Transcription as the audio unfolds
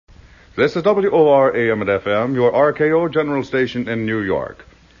This is WOR AM and FM, your RKO General Station in New York.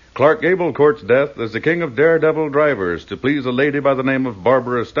 Clark Gable courts death as the king of daredevil drivers to please a lady by the name of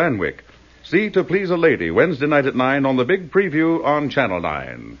Barbara Stanwyck. See To Please a Lady, Wednesday night at 9 on the Big Preview on Channel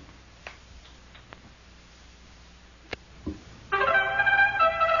 9.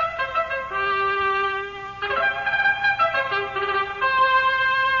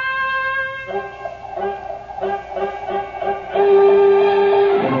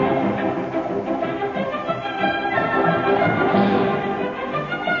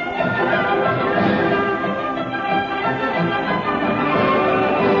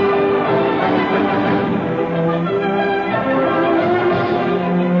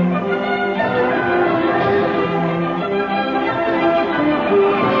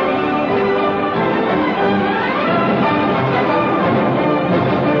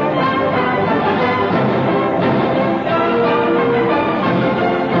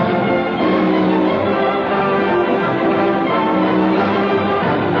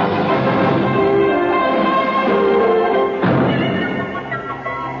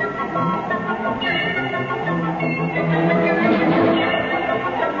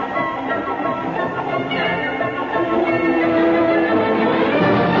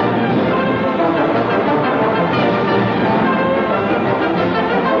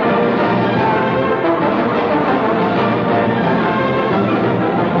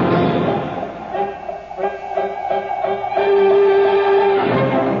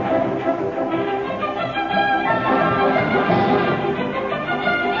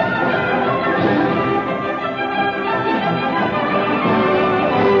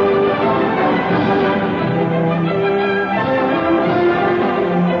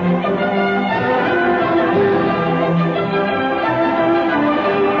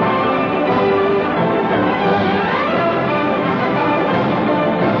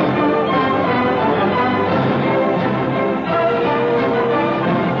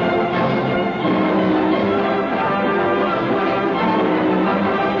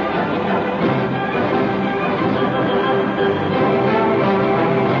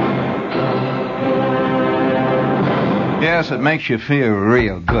 It makes you feel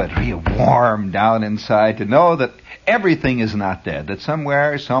real good, real warm down inside to know that everything is not dead, that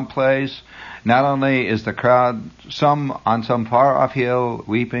somewhere, someplace, not only is the crowd on some far-off hill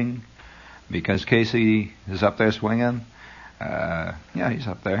weeping because Casey is up there swinging. He's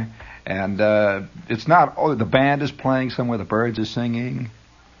up there. And it's not, the band is playing somewhere, the birds are singing.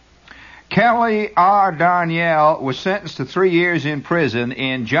 Kelly R. Darnielle was sentenced to 3 years in prison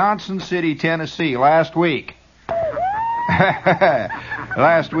in Johnson City, Tennessee last week.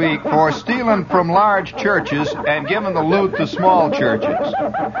 For stealing from large churches and giving the loot to small churches.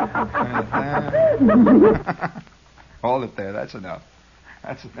 Hold it there. That's enough.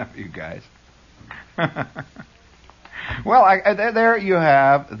 That's enough, you guys. Well, there you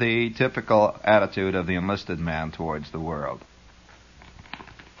have the typical attitude of the enlisted man towards the world.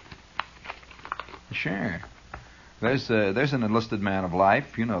 Sure. There's an enlisted man of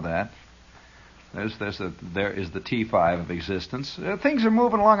life. You know that. There is the T5 of existence. Things are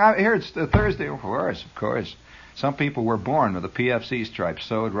moving along. I hear it's Thursday. Of course. Some people were born with a PFC stripe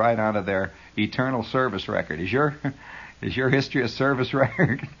sewed right onto their eternal service record. Is your history a service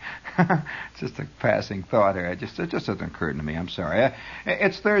record? Just a passing thought here. It just doesn't occur to me. I'm sorry.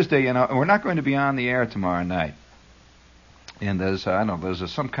 It's Thursday, and we're not going to be on the air tomorrow night. And there's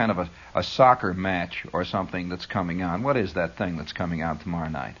some kind of a soccer match or something that's coming on. What is that thing that's coming on tomorrow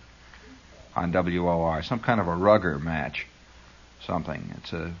night? On WOR, some kind of a rugger match, something.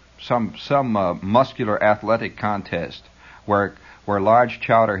 It's some muscular athletic contest where large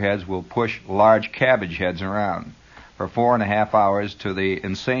chowder heads will push large cabbage heads around for 4.5 hours to the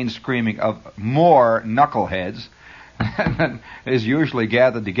insane screaming of more knuckleheads that is usually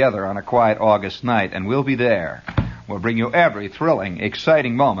gathered together on a quiet August night, and we'll be there. We'll bring you every thrilling,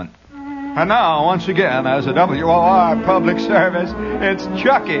 exciting moment. And now, once again, as a WOR public service, it's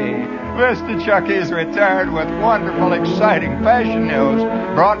Chucky. Mr. Chucky's returned with wonderful, exciting fashion news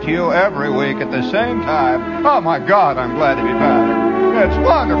brought to you every week at the same time. Oh, my God, I'm glad to be back. It's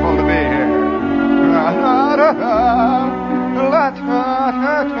wonderful to be here.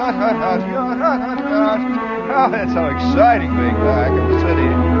 Oh, it's so exciting being back in the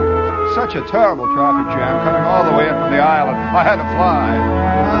city. Such a terrible traffic jam coming all the way in from the island. I had to fly.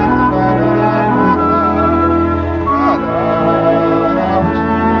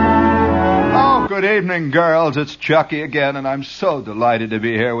 Good evening, girls. It's Chucky again, and I'm so delighted to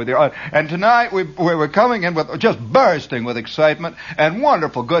be here with you. And tonight we're coming in with just bursting with excitement and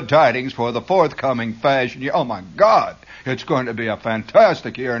wonderful good tidings for the forthcoming fashion year. Oh, my God. It's going to be a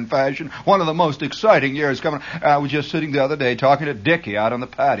fantastic year in fashion, one of the most exciting years coming. I was just sitting the other day talking to Dickie out on the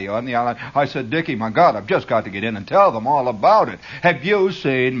patio on the island. I said, Dickie, my God, I've just got to get in and tell them all about it. Have you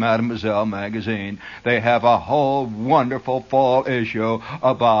seen Mademoiselle magazine? They have a whole wonderful fall issue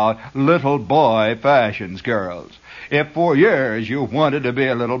about little boy fashions, girls. If for years you've wanted to be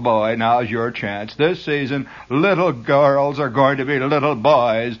a little boy, now's your chance. This season, little girls are going to be little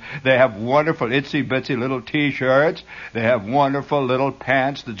boys. They have wonderful itsy-bitsy little T-shirts. They have wonderful little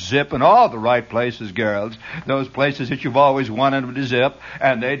pants that zip in all the right places, girls. Those places that you've always wanted them to zip,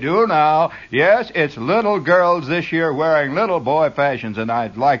 and they do now. Yes, it's little girls this year wearing little boy fashions, and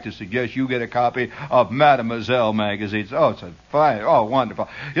I'd like to suggest you get a copy of Mademoiselle magazine. Oh, it's a fine, oh, wonderful.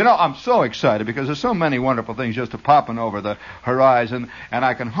 You know, I'm so excited because there's so many wonderful things just popping over the horizon, and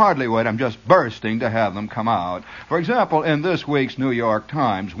I can hardly wait. I'm just bursting to have them come out. For example, in this week's New York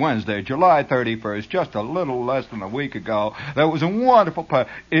Times, Wednesday, July 31st, just a little less than a week ago, there was a wonderful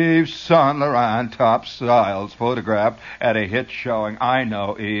Yves Saint Laurent top styles photographed at a hit showing. I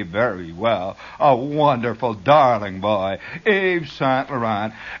know Yves very well. A wonderful, darling boy, Yves Saint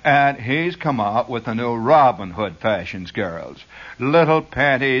Laurent, and he's come out with the new Robin Hood fashions, girls. Little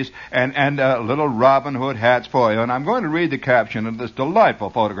panties and little Robin Hood hats for you. And I'm going to read the caption of this delightful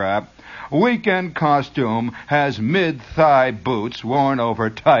photograph. Weekend costume has mid-thigh boots worn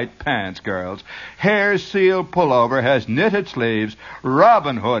over tight pants, girls. Hair seal pullover has knitted sleeves.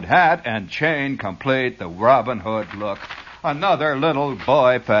 Robin Hood hat and chain complete the Robin Hood look. Another little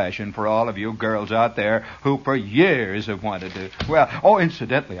boy fashion for all of you girls out there who for years have wanted to. Well,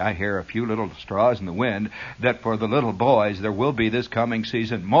 incidentally, I hear a few little straws in the wind that for the little boys there will be this coming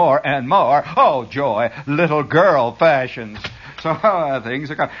season more and more, oh joy, little girl fashions. So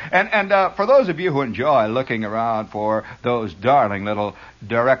things are coming. And for those of you who enjoy looking around for those darling little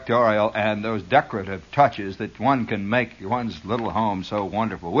directorial and those decorative touches that one can make one's little home so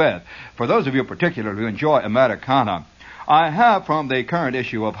wonderful with, for those of you particularly who enjoy Americana, I have from the current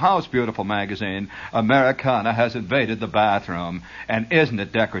issue of House Beautiful magazine, Americana has invaded the bathroom. And isn't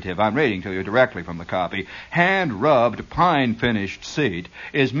it decorative? I'm reading to you directly from the copy. Hand-rubbed, pine-finished seat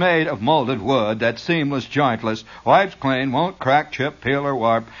is made of molded wood that's seamless, jointless, wipes clean, won't crack, chip, peel, or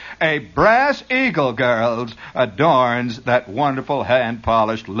warp. A brass eagle, girls, adorns that wonderful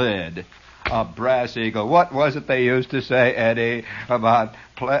hand-polished lid. A brass eagle. What was it they used to say, Eddie, about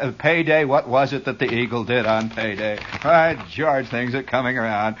payday? What was it that the eagle did on payday? Right, George, things are coming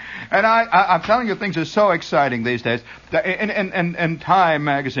around. And I'm telling you, things are so exciting these days. In Time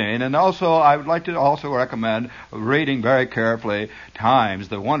magazine, and also I would like to also recommend reading very carefully Times,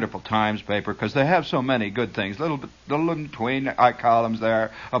 the wonderful Times paper, because they have so many good things. Little in between columns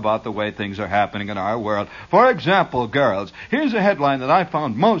there about the way things are happening in our world. For example, girls, here's a headline that I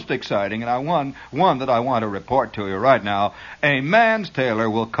found most exciting, and one that I want to report to you right now. A man's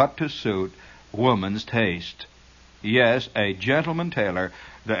tailor will cut to suit woman's taste. Yes, a gentleman tailor,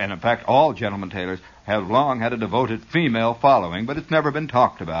 and in fact all gentleman tailors, have long had a devoted female following, but it's never been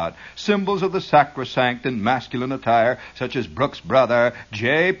talked about. Symbols of the sacrosanct in masculine attire, such as Brooks Brother,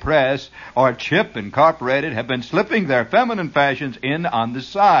 J. Press, or Chip Incorporated, have been slipping their feminine fashions in on the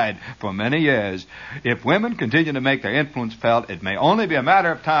side for many years. If women continue to make their influence felt, it may only be a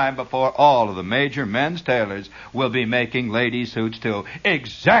matter of time before all of the major men's tailors will be making lady suits too,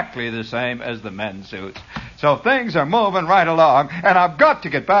 exactly the same as the men's suits. So things are moving right along, and I've got to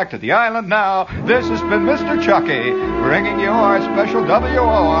get back to the island now. This has been Mr. Chucky, bringing you our special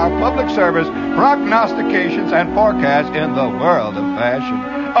WOR public service prognostications and forecasts in the world of fashion.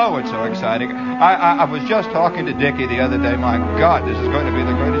 Oh, it's so exciting. I was just talking to Dickie the other day. My God, this is going to be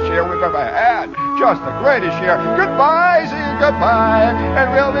the greatest year we've ever had. Just the greatest year. Goodbye, see you, goodbye. And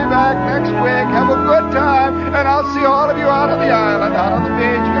we'll be back next week. Have a good time. And I'll see all of you out on the island, out on the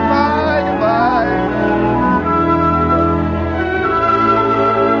beach. Goodbye, goodbye.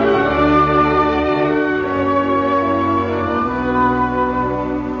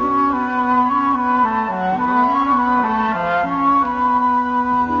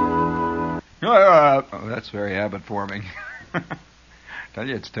 Oh, that's very habit-forming. Tell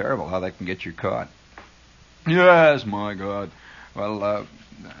you, it's terrible how they can get you caught. Yes, my God. Well,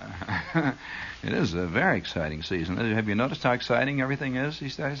 it is a very exciting season. Have you noticed how exciting everything is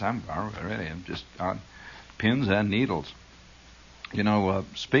these days? I'm just on pins and needles. You know,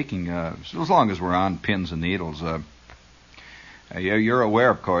 speaking, as long as we're on pins and needles, you're aware,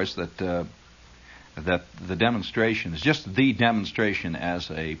 of course, that the demonstration is just the demonstration as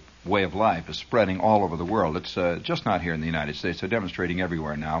a way of life is spreading all over the world. It's just not here in the United States. They're demonstrating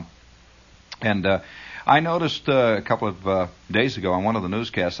everywhere now. And I noticed a couple of days ago on one of the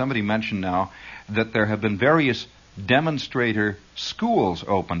newscasts, somebody mentioned now that there have been various demonstrator schools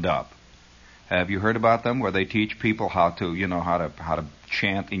opened up. Have you heard about them, where they teach people how to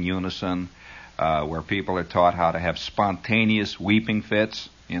chant in unison, where people are taught how to have spontaneous weeping fits,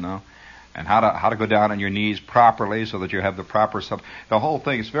 and how to go down on your knees properly so that you have the proper the whole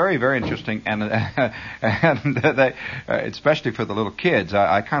thing is very, very interesting, and they, especially for the little kids,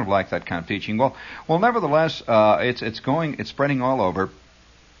 I kind of like that kind of teaching. Well, nevertheless, it's spreading all over,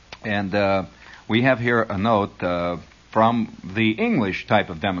 and we have here a note from the English type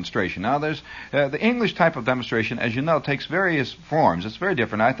of demonstration. Now, there's the English type of demonstration, as you know, takes various forms. It's very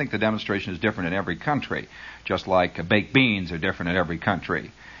different. I think the demonstration is different in every country, just like baked beans are different in every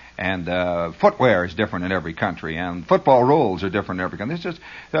country. And footwear is different in every country, and football rules are different in every country. It's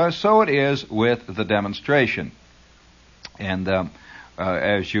just so it is with the demonstration. And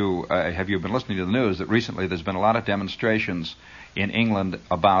as you have you been listening to the news, that recently there's been a lot of demonstrations in England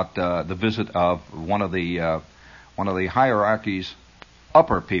about the visit of one of the hierarchies,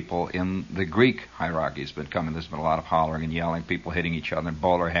 upper people in the Greek hierarchy has been coming. There's been a lot of hollering and yelling, people hitting each other, and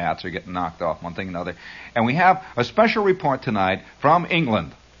bowler hats are getting knocked off, one thing and another. And we have a special report tonight from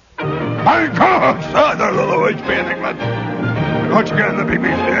England. My God, sir, there'll always be in England. Once again, the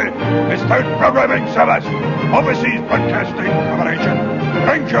BBC, its third programming service, overseas broadcasting combination.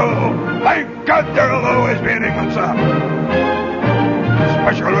 Thank you. My God, there'll always be in England, sir.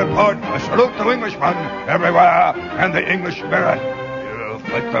 Special report, a salute to Englishmen everywhere, and the English spirit. We'll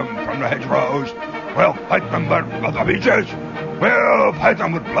fight them from the hedgerows. We'll fight them by the beaches. We'll fight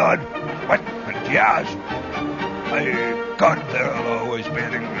them with blood, sweat, and tears. My God, there'll always be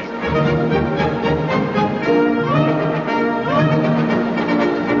an Englishman.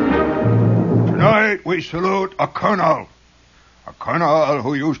 Tonight we salute a colonel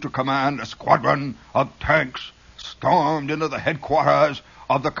who used to command a squadron of tanks, stormed into the headquarters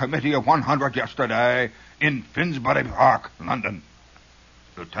of the Committee of 100 yesterday in Finsbury Park, London.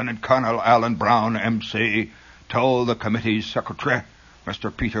 Lieutenant Colonel Alan Brown, M.C., told the committee's secretary,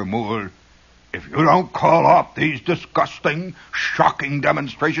 Mr. Peter Moore, "If you don't call off these disgusting, shocking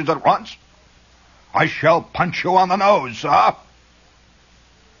demonstrations at once, I shall punch you on the nose, sir.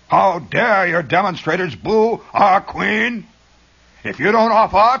 How dare your demonstrators boo our Queen? If you don't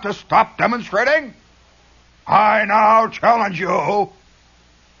offer to stop demonstrating, I now challenge you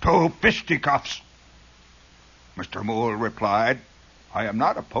to fisticuffs." Mr. Moore replied, "I am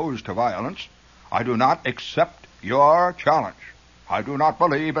not opposed to violence. I do not accept your challenge. I do not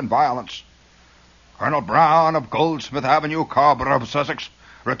believe in violence." Colonel Brown of Goldsmith Avenue, Carver of Sussex,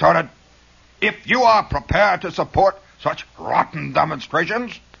 retorted, "If you are prepared to support such rotten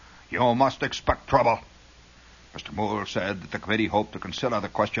demonstrations, you must expect trouble." Mr. Moore said that the committee hoped to consider the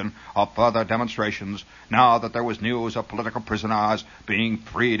question of further demonstrations now that there was news of political prisoners being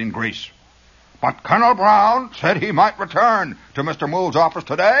freed in Greece. But Colonel Brown said he might return to Mr. Moore's office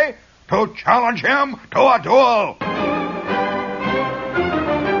today to challenge him to a duel.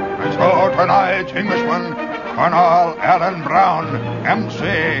 And so tonight's Englishman, Colonel Alan Brown, M.C.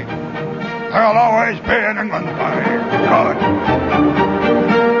 There'll always be in England, by God.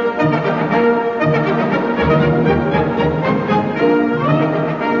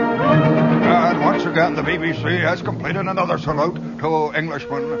 Again, the BBC has completed another salute to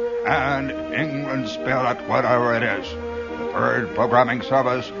Englishmen and England's spirit, whatever it is. The third programming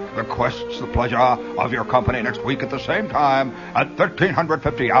service requests the pleasure of your company next week at the same time at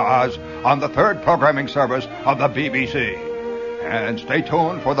 1350 hours on the third programming service of the BBC. And stay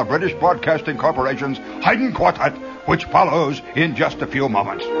tuned for the British Broadcasting Corporation's Haydn Quartet, which follows in just a few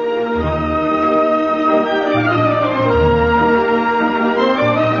moments.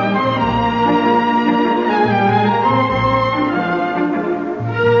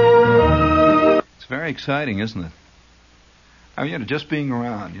 Very exciting, isn't it? I mean, just being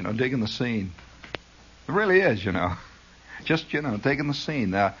around, digging the scene. It really is, just, taking the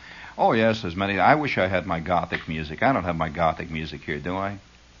scene. Oh, yes, there's many. I wish I had my Gothic music. I don't have my Gothic music here, do I?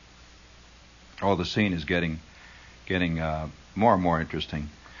 Oh, the scene is getting more and more interesting.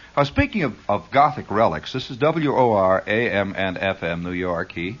 Speaking of Gothic relics, this is WOR AM and FM New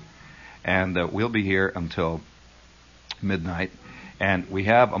York, and we'll be here until midnight. And we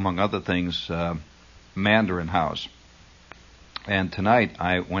have, among other things, Mandarin House. And tonight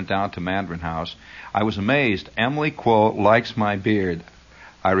I went down to Mandarin House. I was amazed. Emily Quo likes my beard.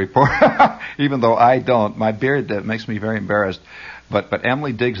 I report, even though I don't. My beard, that makes me very embarrassed. But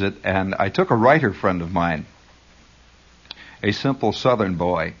Emily digs it, and I took a writer friend of mine, a simple southern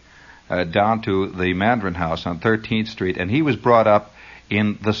boy, down to the Mandarin House on 13th Street, and he was brought up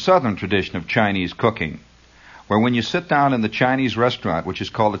in the southern tradition of Chinese cooking, where when you sit down in the Chinese restaurant, which is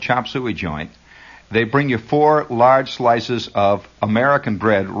called a chop suey joint, They bring you 4 large slices of American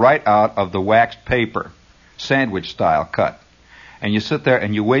bread right out of the waxed paper, sandwich style cut. And you sit there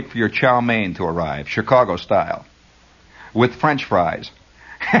and you wait for your chow mein to arrive, Chicago style, with French fries.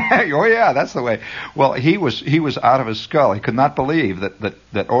 Oh yeah, that's the way. Well, he was out of his skull. He could not believe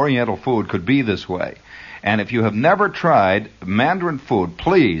that Oriental food could be this way. And if you have never tried Mandarin food,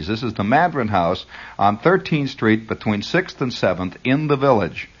 please, this is the Mandarin House on 13th Street between 6th and 7th in the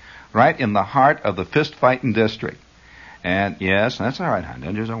Village, right in the heart of the fist-fighting district. And yes, that's all right,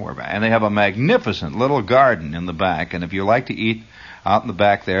 honey, don't worry about it. And they have a magnificent little garden in the back, and if you like to eat out in the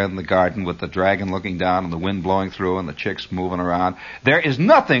back there in the garden with the dragon looking down and the wind blowing through and the chicks moving around, there is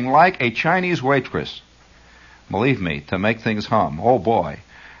nothing like a Chinese waitress, believe me, to make things hum. Oh boy,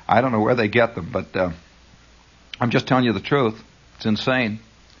 I don't know where they get them, but I'm just telling you the truth. It's insane.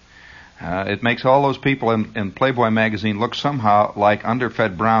 It makes all those people in Playboy magazine look somehow like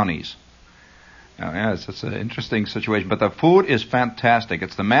underfed brownies. Yes, it's an interesting situation. But the food is fantastic.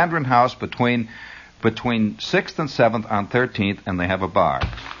 It's the Mandarin House between 6th and 7th on 13th, and they have a bar.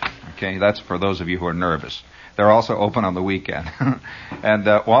 Okay, that's for those of you who are nervous. They're also open on the weekend. And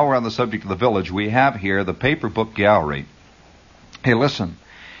while we're on the subject of the Village, we have here the Paper Book Gallery. Hey, listen.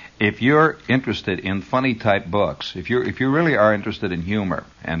 If you're interested in funny type books, if you really are interested in humor,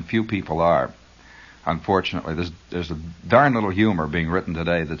 and few people are, unfortunately, there's a darn little humor being written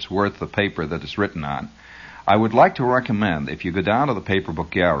today that's worth the paper that it's written on. I would like to recommend, if you go down to the Paper Book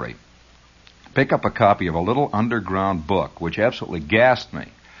Gallery, pick up a copy of a little underground book, which absolutely gassed me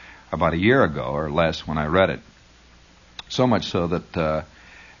about a year ago or less when I read it. So much so that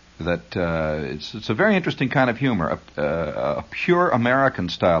it's a very interesting kind of humor, a pure American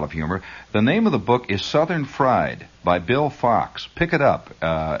style of humor. The name of the book is Southern Fried by Bill Fox. Pick it up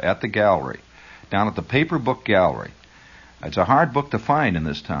at the gallery, down at the Paper Book Gallery. It's a hard book to find in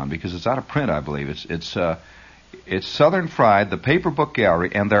this town because it's out of print, I believe. It's Southern Fried, the Paper Book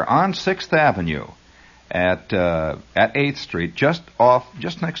Gallery, and they're on 6th Avenue at 8th Street, just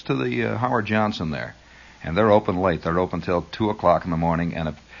next to the Howard Johnson there. And they're open late. They're open till 2 o'clock in the morning,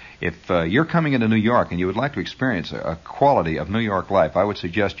 and if you're coming into New York and you would like to experience a quality of New York life, I would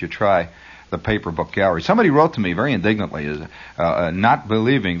suggest you try the Paper Book Gallery. Somebody wrote to me very indignantly, not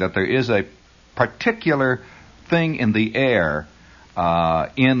believing that there is a particular thing in the air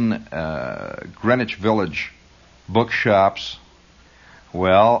in Greenwich Village bookshops.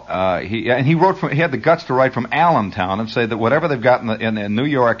 Well, he had the guts to write from Allentown and say that whatever they've got in New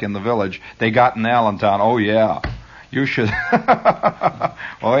York in the Village, they got in Allentown. Oh yeah. You should.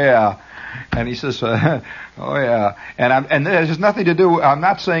 Oh yeah. And he says, oh yeah. And there's nothing to do. I'm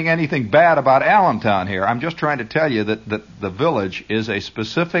not saying anything bad about Allentown here. I'm just trying to tell you that the Village is a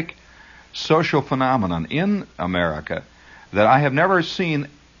specific social phenomenon in America that I have never seen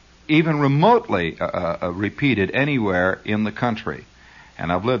even remotely repeated anywhere in the country.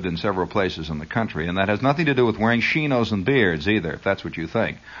 And I've lived in several places in the country, and that has nothing to do with wearing chinos and beards either, if that's what you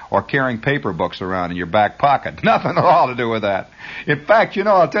think, or carrying paper books around in your back pocket. Nothing at all to do with that. In fact,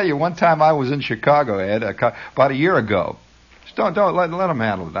 I'll tell you, one time I was in Chicago, Ed, about a year ago. Just don't let them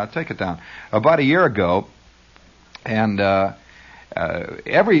handle it. I'll take it down. About a year ago, and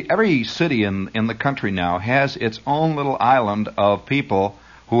every city in the country now has its own little island of people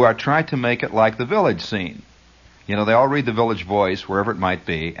who are trying to make it like the Village scene. They all read the Village Voice, wherever it might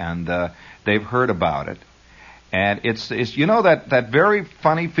be, and they've heard about it. And it's that very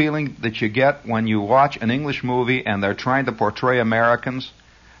funny feeling that you get when you watch an English movie and they're trying to portray Americans.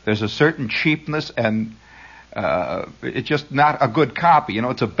 There's a certain cheapness, and it's just not a good copy.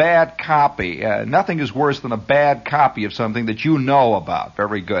 It's a bad copy. Nothing is worse than a bad copy of something that you know about.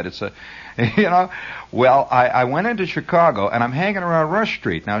 Very good. Well, I went into Chicago, and I'm hanging around Rush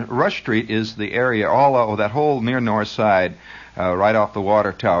Street. Now, Rush Street is the area, that whole near north side, right off the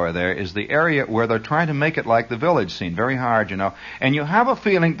water tower there, is the area where they're trying to make it like the Village scene. Very hard, And you have a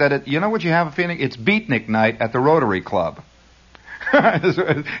feeling that what you have a feeling? It's beatnik night at the Rotary Club. It's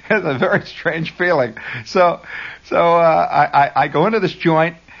a very strange feeling. So I go into this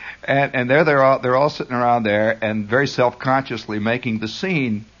joint, and they're all sitting around there and very self-consciously making the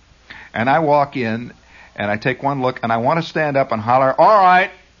scene. And I walk in, and I take one look, and I want to stand up and holler, "All right,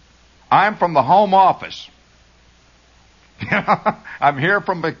 I'm from the Home Office. I'm here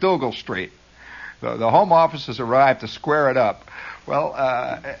from McDougal Street. The Home Office has arrived to square it up." Well,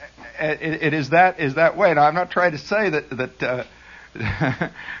 it is that way. Now, I'm not trying to say that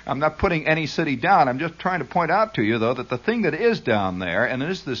I'm not putting any city down. I'm just trying to point out to you, though, that the thing that is down there, and it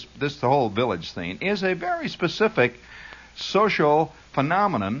is the whole Village thing, is a very specific social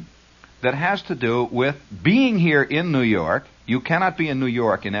phenomenon that has to do with being here in New York. You cannot be in New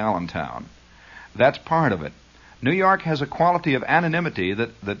York in Allentown. That's part of it. New York has a quality of anonymity that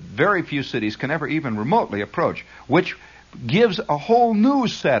very few cities can ever even remotely approach, which gives a whole new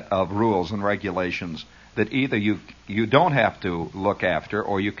set of rules and regulations that either you don't have to look after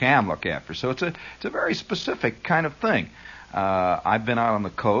or you can look after. So it's a very specific kind of thing. I've been out on the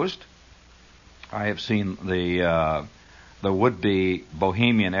coast. I have seen the would-be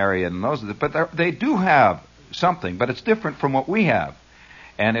bohemian area and those, but they do have something, but it's different from what we have.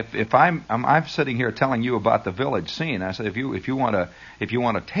 And if I'm sitting here telling you about the village scene, I said if you want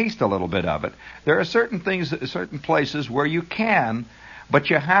to taste a little bit of it, there are certain things, certain places where you can, but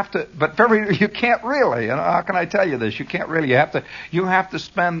you have to. But you can't really. You know, how can I tell you this? You can't really. You have to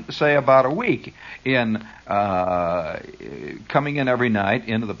spend, say, about a week in coming in every night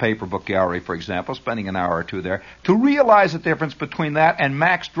into the paper book gallery, for example, spending an hour or two there to realize the difference between that and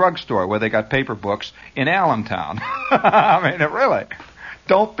Mac's drugstore, where they got paper books in Allentown. I mean, really.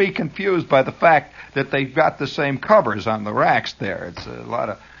 Don't be confused by the fact that they've got the same covers on the racks there. It's a lot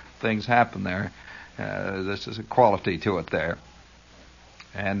of things happen there. This is a quality to it there.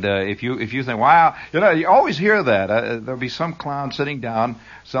 And if you think, wow, you always hear that. There'll be some clown sitting down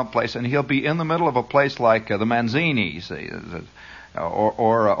someplace, and he'll be in the middle of a place like the Manzini,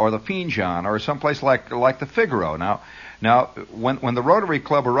 or the Finjan, or someplace like the Figaro. Now, when the Rotary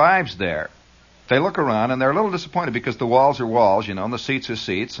Club arrives there, they look around and they're a little disappointed because the walls are walls, and the seats are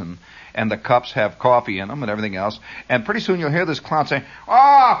seats, and the cups have coffee in them and everything else. And pretty soon you'll hear this clown saying,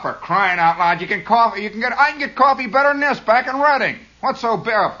 "Oh, for crying out loud! I can get coffee better than this back in Reading. What's so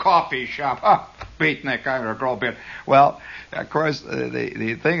bare a coffee shop? Oh, beatnik, I heard a girl beat." Well, of course,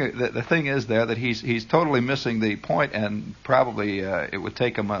 the thing is there that he's totally missing the point, and probably it would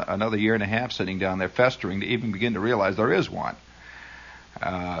take him another year and a half sitting down there festering to even begin to realize there is one.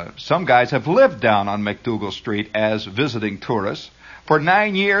 Some guys have lived down on McDougal Street as visiting tourists for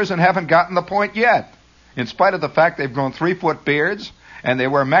 9 years and haven't gotten the point yet, in spite of the fact they've grown 3-foot beards and they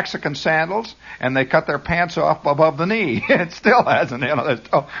wear Mexican sandals and they cut their pants off above the knee. It still hasn't, they're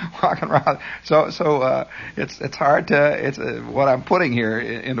still walking around. So it's hard to. What I'm putting here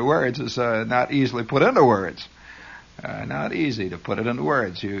into words is not easily put into words. Not easy to put it into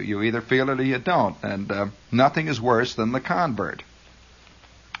words. You either feel it or you don't, and nothing is worse than the convert.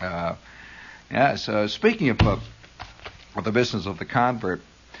 So speaking of the business of the convert,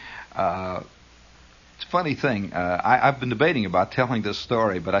 it's a funny thing. I've been debating about telling this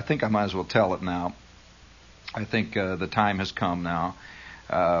story, but I think I might as well tell it now. I think the time has come now.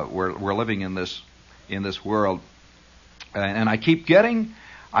 We're living in this world, and I keep getting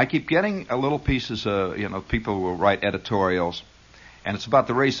a little pieces. People will write editorials, and it's about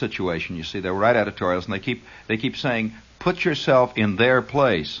the race situation. You see, they write editorials, and they keep saying, "Put yourself in their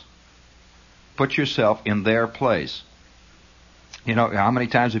place. Put yourself in their place." How many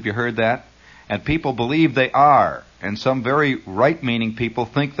times have you heard that? And people believe they are, and some very right-meaning people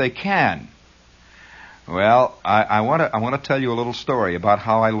think they can. Well, I want to tell you a little story about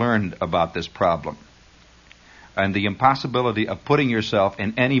how I learned about this problem and the impossibility of putting yourself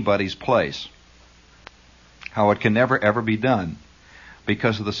in anybody's place. How it can never, ever be done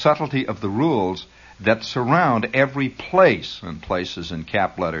because of the subtlety of the rules that surround every place, and places in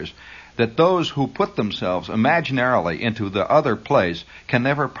cap letters, that those who put themselves imaginarily into the other place can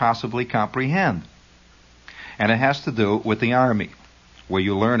never possibly comprehend. And it has to do with the Army, where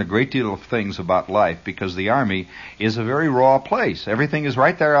you learn a great deal of things about life, because the Army is a very raw place. Everything is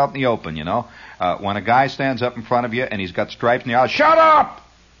right there out in the open, When a guy stands up in front of you and he's got stripes and you holler, "Shut up!"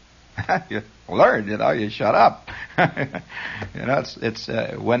 You learn, you shut up. It's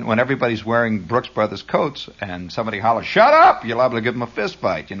when everybody's wearing Brooks Brothers coats and somebody hollers, "Shut up!" you're liable to give them a fist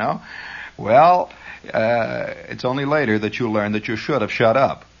fight, Well, it's only later that you learn that you should have shut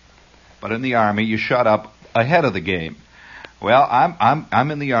up. But in the Army, you shut up ahead of the game. Well,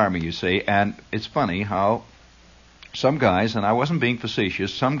 I'm in the Army, you see, and it's funny how some guys, and I wasn't being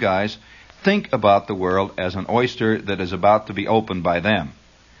facetious, some guys think about the world as an oyster that is about to be opened by them.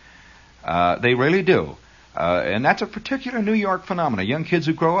 They really do. And that's a particular New York phenomenon. Young kids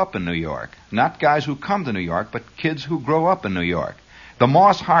who grow up in New York. Not guys who come to New York, but kids who grow up in New York. The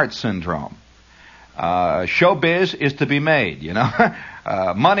Moss Hart syndrome. Showbiz is to be made,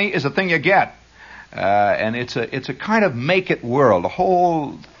 Money is a thing you get. And it's a kind of make-it world, a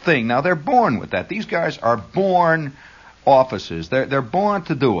whole thing. Now, they're born with that. These guys are born officers. They're born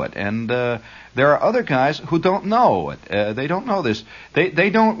to do it. And there are other guys who don't know it. They don't know this. They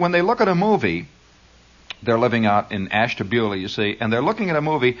don't, when they look at a movie, they're living out in Ashtabula, you see, and they're looking at a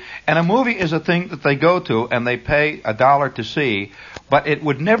movie, and a movie is a thing that they go to and they pay $1 to see, but it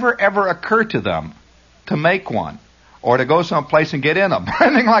would never ever occur to them to make one or to go someplace and get in them.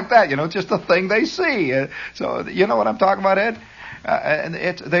 Anything like that, just a thing they see. So you know what I'm talking about, Ed?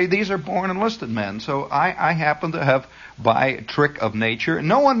 These are born enlisted men. So I happen to have, by a trick of nature,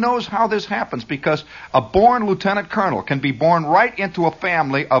 no one knows how this happens, because a born lieutenant colonel can be born right into a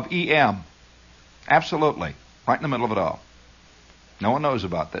family of EM. Absolutely. Right in the middle of it all. No one knows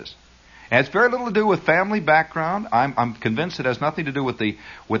about this. It has very little to do with family background. I'm convinced it has nothing to do with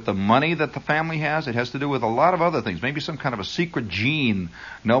the money that the family has. It has to do with a lot of other things. Maybe some kind of a secret gene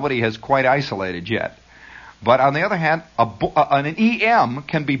nobody has quite isolated yet. But on the other hand, an EM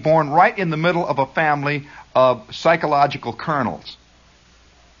can be born right in the middle of a family of psychological colonels.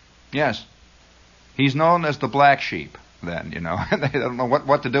 Yes. He's known as the black sheep then, They don't know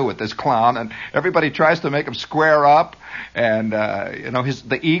what to do with this clown, and everybody tries to make him square up, and,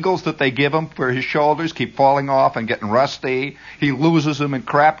 the eagles that they give him for his shoulders keep falling off and getting rusty. He loses them in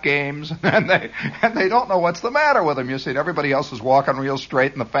crap games, and they don't know what's the matter with him, you see. And everybody else is walking real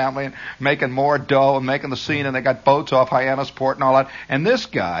straight in the family and making more dough and making the scene, and they got boats off Hyannisport and all that. And this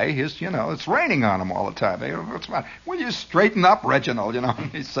guy, it's raining on him all the time. What's the matter? Will you straighten up, Reginald?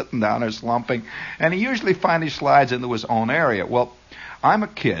 He's sitting down there slumping, and he usually finally slides into his own area. Well, I'm a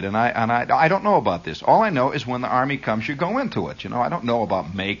kid, and I don't know about this. All I know is when the Army comes, you go into it. I don't know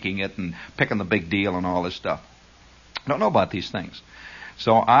about making it and picking the big deal and all this stuff. I don't know about these things.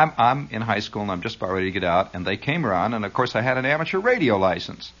 So I'm in high school, and I'm just about ready to get out, and they came around, and of course I had an amateur radio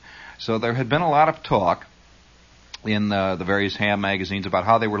license. So there had been a lot of talk in the various ham magazines about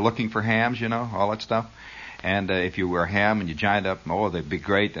how they were looking for hams, all that stuff. And if you were a ham and you joined up, they'd be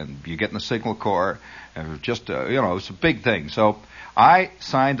great, and you get in the Signal Corps. It's a big thing. So I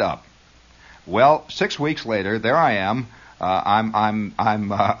signed up. Well, 6 weeks later, there I am.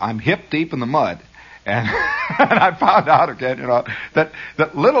 I'm hip deep in the mud, and and I found out again,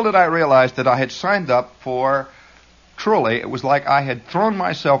 that little did I realize that I had signed up for. Truly, it was like I had thrown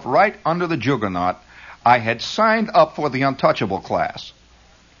myself right under the juggernaut. I had signed up for the untouchable class.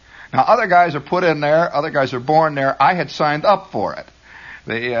 Now, other guys are put in there. Other guys are born there. I had signed up for it.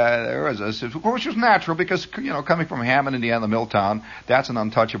 Which was natural because, coming from Hammond, Indiana, the mill town, that's an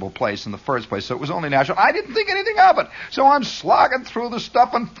untouchable place in the first place. So it was only natural. I didn't think anything of it. So I'm slogging through the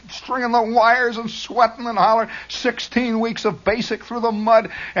stuff and stringing the wires and sweating and hollering. 16 weeks of basic through the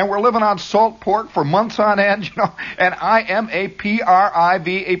mud, and we're living on salt pork for months on end, And I am a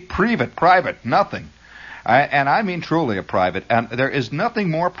private, nothing. And I mean truly a private. And there is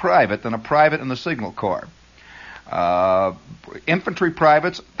nothing more private than a private in the Signal Corps. Infantry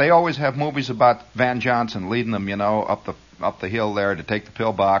privates, they always have movies about Van Johnson leading them, up the hill there to take the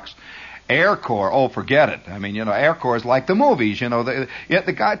pillbox. Air Corps, forget it. I mean, Air Corps is like the movies, to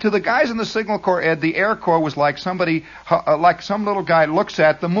the guys in the Signal Corps, Ed, the Air Corps was like somebody, like some little guy looks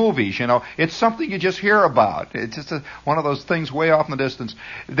at the movies, It's something you just hear about. It's just one of those things way off in the distance.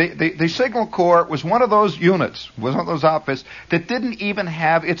 The Signal Corps was one of those units, was one of those outfits that didn't even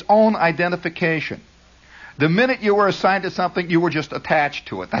have its own identification. The minute you were assigned to something, you were just attached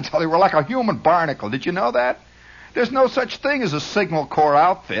to it. That's how they were, like a human barnacle. Did you know that? There's no such thing as a Signal Corps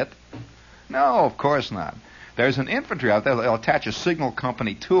outfit. No, of course not. There's an infantry out there. They'll attach a signal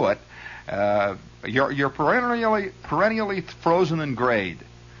company to it. You're perennially frozen in grade.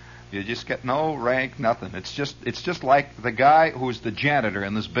 You just get no rank, nothing. It's just like the guy who's the janitor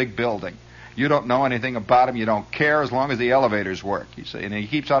in this big building. You don't know anything about him. You don't care as long as the elevators work. You see, and he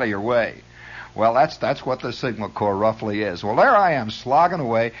keeps out of your way. Well, that's what the Signal Corps roughly is. Well, there I am slogging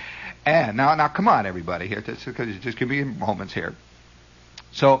away, and now come on, everybody here. Just give me moments here.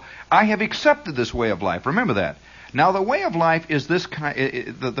 So I have accepted this way of life. Remember that. Now, the way of life is this kind.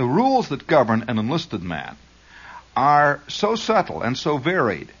 The rules that govern an enlisted man are so subtle and so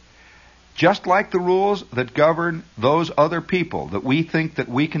varied, just like the rules that govern those other people that we think that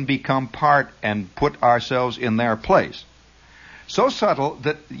we can become part and put ourselves in their place. So subtle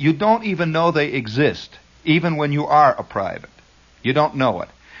that you don't even know they exist, even when you are a private. You don't know it.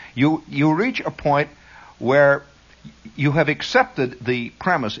 You reach a point where you have accepted the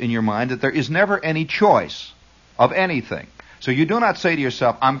premise in your mind that there is never any choice of anything. So you do not say to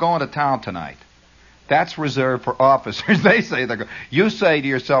yourself, I'm going to town tonight. That's reserved for officers. They say they're going. You say to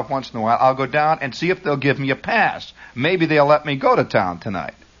yourself once in a while, I'll go down and see if they'll give me a pass. Maybe they'll let me go to town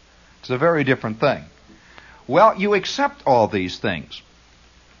tonight. It's a very different thing. Well, you accept all these things.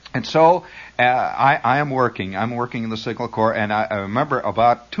 And so I am working. I'm working in the Signal Corps, and I remember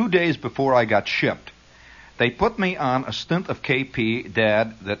about 2 days before I got shipped, they put me on a stint of KP,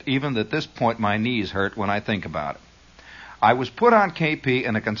 Dad, that even at this point my knees hurt when I think about it. I was put on KP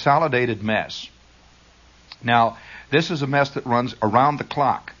in a consolidated mess. Now, this is a mess that runs around the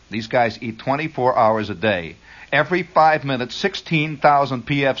clock. These guys eat 24 hours a day, Every 5 minutes, 16,000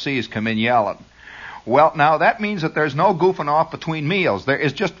 PFCs come in yelling. Well, now that means that there's no goofing off between meals. There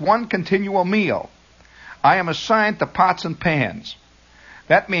is just one continual meal. I am assigned to pots and pans.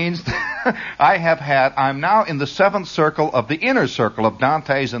 That means I'm now in the seventh circle of the inner circle of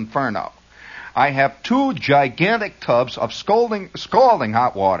Dante's Inferno. I have 2 gigantic tubs of scalding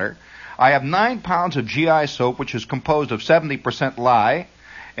hot water. I have 9 pounds of GI soap, which is composed of 70% lye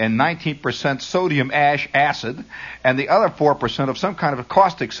and 19% sodium ash acid, and the other 4% of some kind of a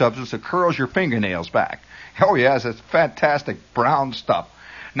caustic substance that curls your fingernails back. Oh yes, it's fantastic brown stuff.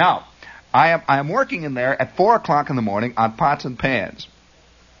 Now, I am working in there at 4 o'clock in the morning on pots and pans.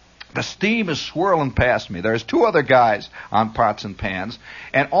 The steam is swirling past me. There's 2 other guys on pots and pans,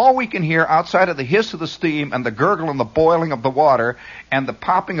 and all we can hear outside of the hiss of the steam and the gurgle and the boiling of the water and the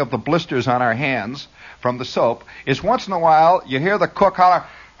popping of the blisters on our hands from the soap is once in a while you hear the cook holler,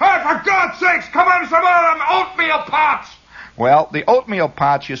 "Hey, for God's sakes, come on, some of them oatmeal pots!" Well, the oatmeal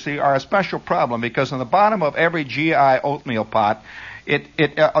pots, you see, are a special problem because on the bottom of every GI oatmeal pot,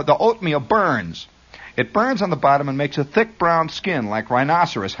 the oatmeal burns. It burns on the bottom and makes a thick brown skin like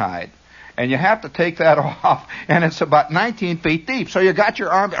rhinoceros hide. And you have to take that off, and it's about 19 feet deep. So you got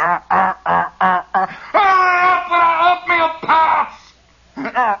your arm, oatmeal pots!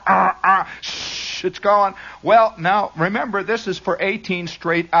 Shh, it's going. Well, now, remember, this is for 18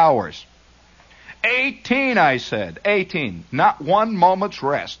 straight hours. 18, I said. 18. Not one moment's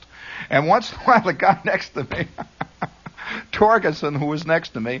rest. And once in a while, the guy next to me, Torgerson, who was next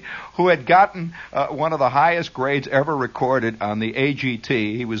to me, who had gotten one of the highest grades ever recorded on the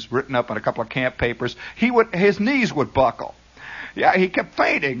AGT. He was written up on a couple of camp papers. His knees would buckle. Yeah, he kept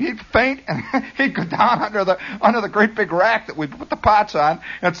fainting. He'd faint, and he'd go down under the great big rack that we put the pots on,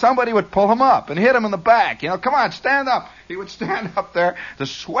 and somebody would pull him up and hit him in the back. You know, come on, stand up. He would stand up there. The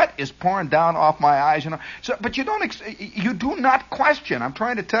sweat is pouring down off my eyes. You know, but you do not question. I'm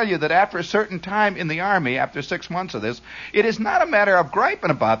trying to tell you that after a certain time in the Army, after 6 months of this, it is not a matter of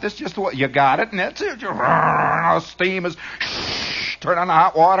griping about this. Just what you got it, and that's it. Steam is. Turn on the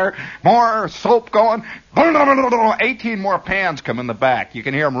hot water, more soap going, 18 more pans come in the back. You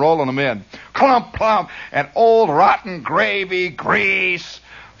can hear them rolling them in. Clump, clump, and old rotten gravy, grease,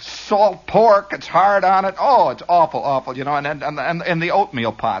 salt pork, it's hard on it. Oh, it's awful, awful, you know, and the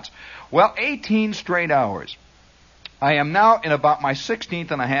oatmeal pots. Well, 18 straight hours. I am now in about my 16th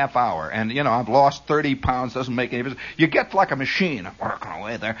and a half hour, and, you know, I've lost 30 pounds, doesn't make any difference. You get like a machine. I'm working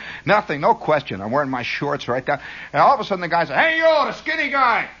away there. Nothing, no question. I'm wearing my shorts right down. And all of a sudden the guy says, "Hey, you, the skinny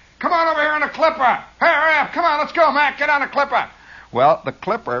guy, come on over here on the clipper. Hey, come on, let's go, Mac, get on the clipper." Well, the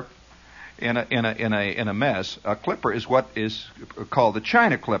clipper, in a mess, a clipper is what is called the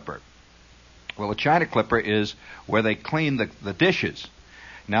China clipper. Well, the China clipper is where they clean the dishes.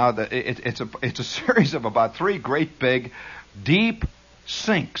 Now, it's a series of about 3 great big, deep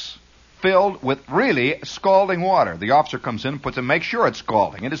sinks filled with really scalding water. The officer comes in and puts it, make sure it's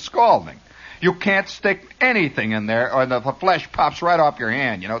scalding. It is scalding. You can't stick anything in there or the flesh pops right off your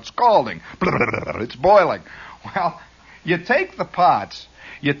hand. You know, it's scalding. It's boiling. Well, you take the pots,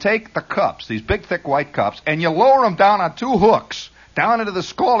 you take the cups, these big, thick white cups, and you lower them down on 2 hooks down into the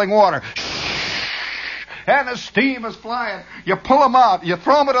scalding water. And the steam is flying. You pull them out. You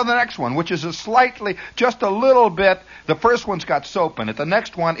throw them into the next one, which is just a little bit. The first one's got soap in it. The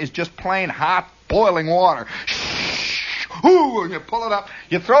next one is just plain hot, boiling water. Ooh, and you pull it up.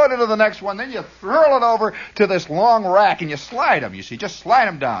 You throw it into the next one. Then you throw it over to this long rack, and you slide them, you see. Just slide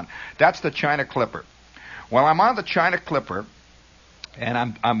them down. That's the China clipper. Well, I'm on the China clipper,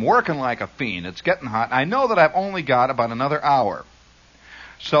 and I'm working like a fiend. It's getting hot. I know that I've only got about another hour.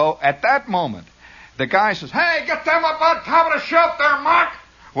 So at that moment, the guy says, "Hey, get them up on top of the shelf there, Mark."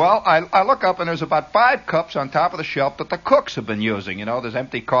 Well, I look up, and there's about 5 cups on top of the shelf that the cooks have been using. You know, there's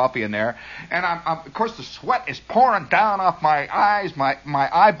empty coffee in there. And, of course, the sweat is pouring down off my eyes. My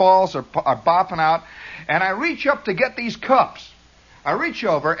eyeballs are bopping out. And I reach up to get these cups. I reach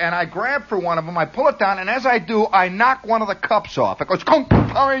over, and I grab for one of them. I pull it down, and as I do, I knock one of the cups off. It goes, punk,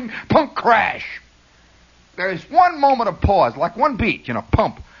 punk, punk, crash. There's one moment of pause, like one beat, you know,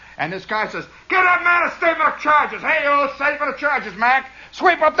 pump. And this guy says, "Give that man a statement of charges." "Hey, you, statement of charges, Mac.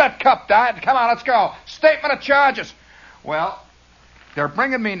 Sweep up that cup, Dad. Come on, let's go. Statement of charges." Well, they're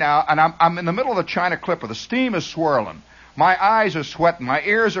bringing me now, and I'm in the middle of the China clipper. The steam is swirling. My eyes are sweating. My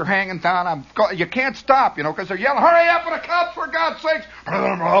ears are hanging down. You can't stop, you know, because they're yelling, "Hurry up with the cup, for God's sakes."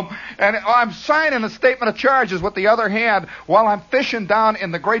 And I'm signing a statement of charges with the other hand while I'm fishing down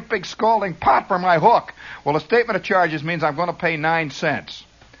in the great big scalding pot for my hook. Well, a statement of charges means I'm going to pay 9 cents.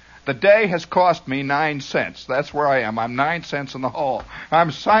 The day has cost me 9 cents. That's where I am. I'm 9 cents in the hole. I'm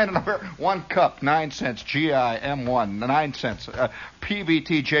signing over 1 cup, 9 cents. GIM1, 9 cents.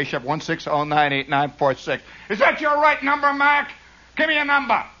 PVT J-Shep 160989946. Is that your right number, Mac? Give me a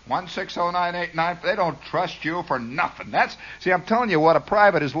number. 1609899. They don't trust you for nothing. See, I'm telling you what a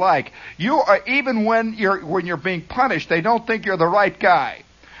private is like. You are, even when you're being punished, they don't think you're the right guy.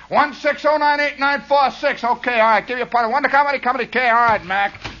 160989946. Okay, all right, give you a part. One to company K. All right,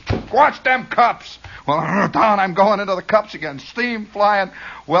 Mac. Watch them cups. Well, down, I'm going into the cups again. Steam flying.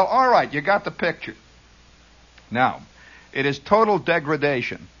 Well, all right, you got the picture. Now, it is total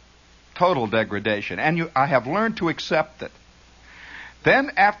degradation. Total degradation. And I have learned to accept it.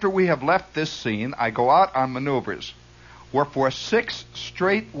 Then, after we have left this scene, I go out on maneuvers, where for 6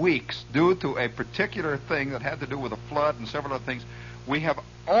 straight weeks, due to a particular thing that had to do with a flood and several other things, we have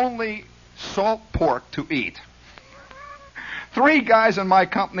only salt pork to eat. 3 guys in my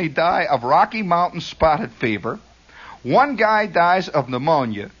company die of Rocky Mountain spotted fever. 1 guy dies of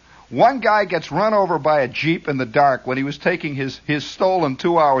pneumonia. 1 guy gets run over by a Jeep in the dark when he was taking his stolen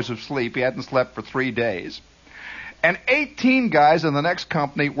 2 hours of sleep. He hadn't slept for 3 days. And 18 guys in the next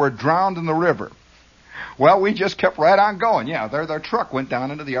company were drowned in the river. Well, we just kept right on going. Yeah, their truck went down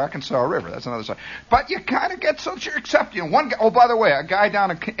into the Arkansas River. That's another side. But you kind of get such an acceptance. One guy, oh, by the way, a guy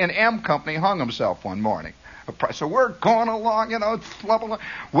down in M Company hung himself one morning. So we're going along,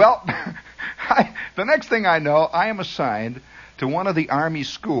 Well, the next thing I know, I am assigned to one of the Army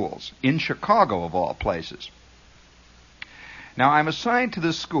schools in Chicago, of all places. Now, I'm assigned to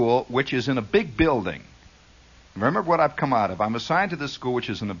this school, which is in a big building. Remember what I've come out of. I'm assigned to this school, which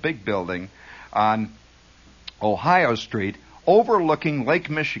is in a big building on Ohio Street, overlooking Lake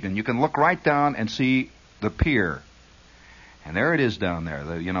Michigan. You can look right down and see the pier. And there it is down there.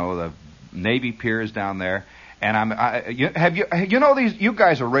 The Navy pier is down there. And you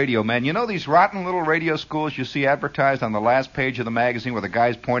guys are radio men. You know these rotten little radio schools you see advertised on the last page of the magazine where the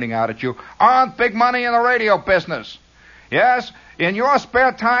guy's pointing out at you, "On big money in the radio business." Yes, in your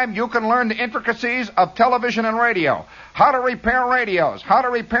spare time, you can learn the intricacies of television and radio. How to repair radios, how to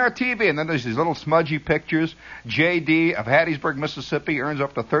repair TV. And then there's these little smudgy pictures. J.D. of Hattiesburg, Mississippi earns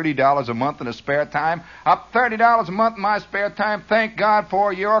up to $30 a month in his spare time. Up $30 a month in my spare time. Thank God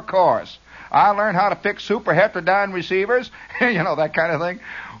for your course. I learned how to fix super heterodyne receivers. That kind of thing.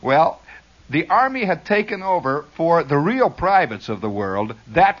 Well, the Army had taken over for the real privates of the world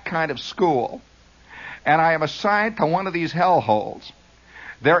that kind of school. And I am assigned to one of these hellholes.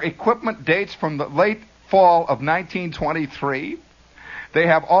 Their equipment dates from the late fall of 1923. They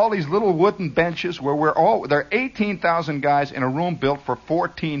have all these little wooden benches where there are 18,000 guys in a room built for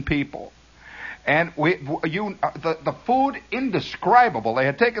 14 people. And the food, indescribable. They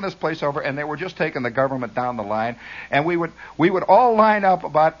had taken this place over, and they were just taking the government down the line. And we would all line up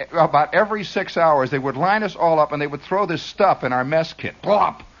about every 6 hours. They would line us all up, and they would throw this stuff in our mess kit.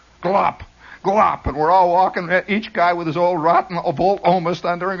 Glop, glop, glop, and we're all walking, each guy with his old rotten Volt Omist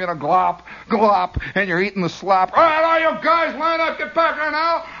under him, glop, glop, and you're eating the slop. All right, all you guys, line up, get back here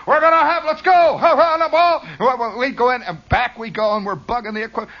now. Let's go. On the ball. We go in, and back we go, and we're bugging the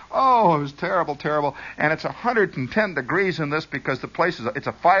equipment. Oh, it was terrible, terrible. And it's 110 degrees in this because the place it's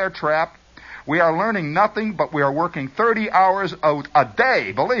a fire trap. We are learning nothing, but we are working 30 hours a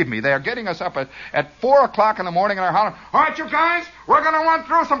day. Believe me, they are getting us up at 4 o'clock in the morning, and they're hollering, "All right, you guys, we're going to run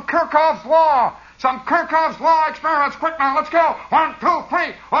through some Kirchhoff's Law. Some Kirchhoff's Law experiments. Quick now, let's go. 1, 2,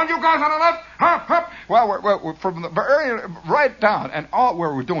 3. All you guys on the left. Hup, hup." Well, we're from the very right down, and all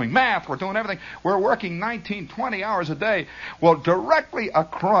where we're doing math, we're doing everything. We're working 19, 20 hours a day. Well, directly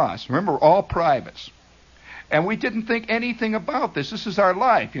across, remember, all privates. And we didn't think anything about this. This is our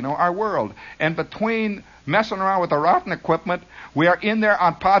life, our world. And between messing around with the rotten equipment, we are in there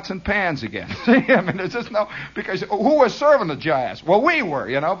on pots and pans again. See, there's just because who was serving the giants? Well, we were,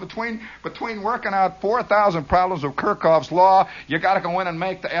 between working out 4,000 problems of Kirchhoff's Law, you got to go in and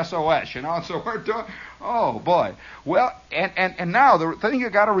make the SOS, And so we're doing, oh boy. Well, and now the thing you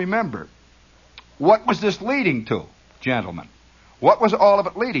got to remember, what was this leading to, gentlemen? What was all of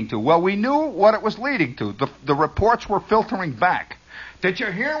it leading to? Well, we knew what it was leading to. The reports were filtering back. Did you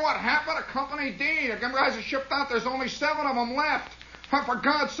hear what happened to Company D? The guys are shipped out. There's only 7 of them left. For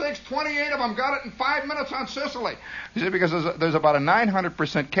God's sakes, 28 of them got it in 5 minutes on Sicily. You see, because there's about a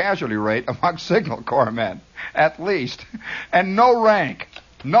 900% casualty rate among Signal Corps men, at least, and no rank.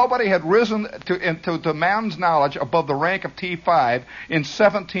 Nobody had risen to man's knowledge above the rank of T5 in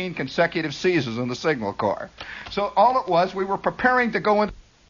 17 consecutive seasons in the Signal Corps. So all it was, we were preparing to go into